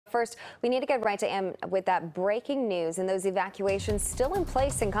First, we need to get right to Em with that breaking news and those evacuations still in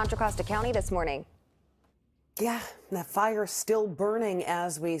place in Contra Costa County this morning. Yeah, the fire still burning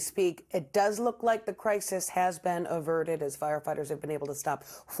as we speak. It does look like the crisis has been averted as firefighters have been able to stop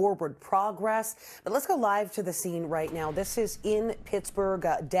forward progress. But let's go live to the scene right now. This is in Pittsburg,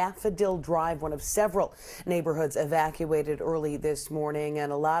 Daffodil Drive, one of several neighborhoods evacuated early this morning,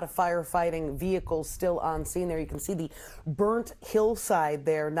 and a lot of firefighting vehicles still on scene there. You can see the burnt hillside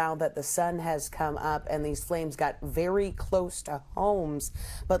there now that the sun has come up and these flames got very close to homes.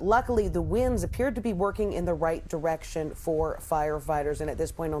 But luckily, the winds appeared to be working in the right direction for firefighters, and at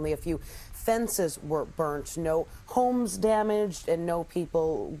this point only a few fences were burnt. No homes damaged and no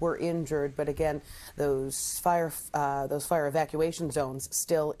people were injured, but again, those fire evacuation zones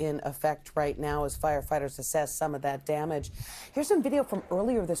still in effect right now as firefighters assess some of that damage. Here's some video from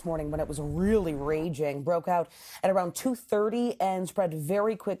earlier this morning when it was really raging. Broke out at around 2:30 and spread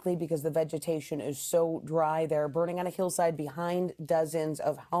very quickly because the vegetation is so dry there, burning on a hillside behind dozens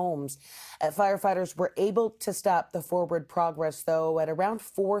of homes. Firefighters were able to stop the forward progress, though, at around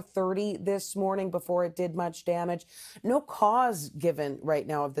 4:30 this morning before it did much damage. No cause given right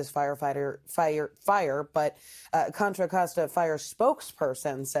now of this fire, but Contra Costa Fire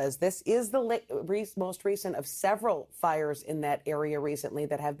spokesperson says this is the most recent of several fires in that area recently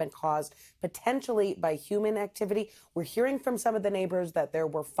that have been caused potentially by human activity. We're hearing from some of the neighbors that there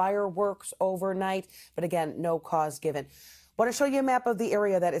were fireworks overnight, but again, no cause given. I want to show you a map of the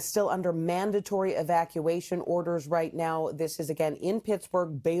area that is still under mandatory evacuation orders right now. This is again in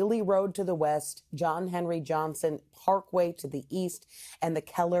Pittsburg, Bailey Road to the west, John Henry Johnson Parkway to the east, and the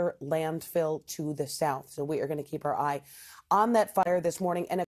Keller landfill to the south. So we are going to keep our eye on that fire this morning. And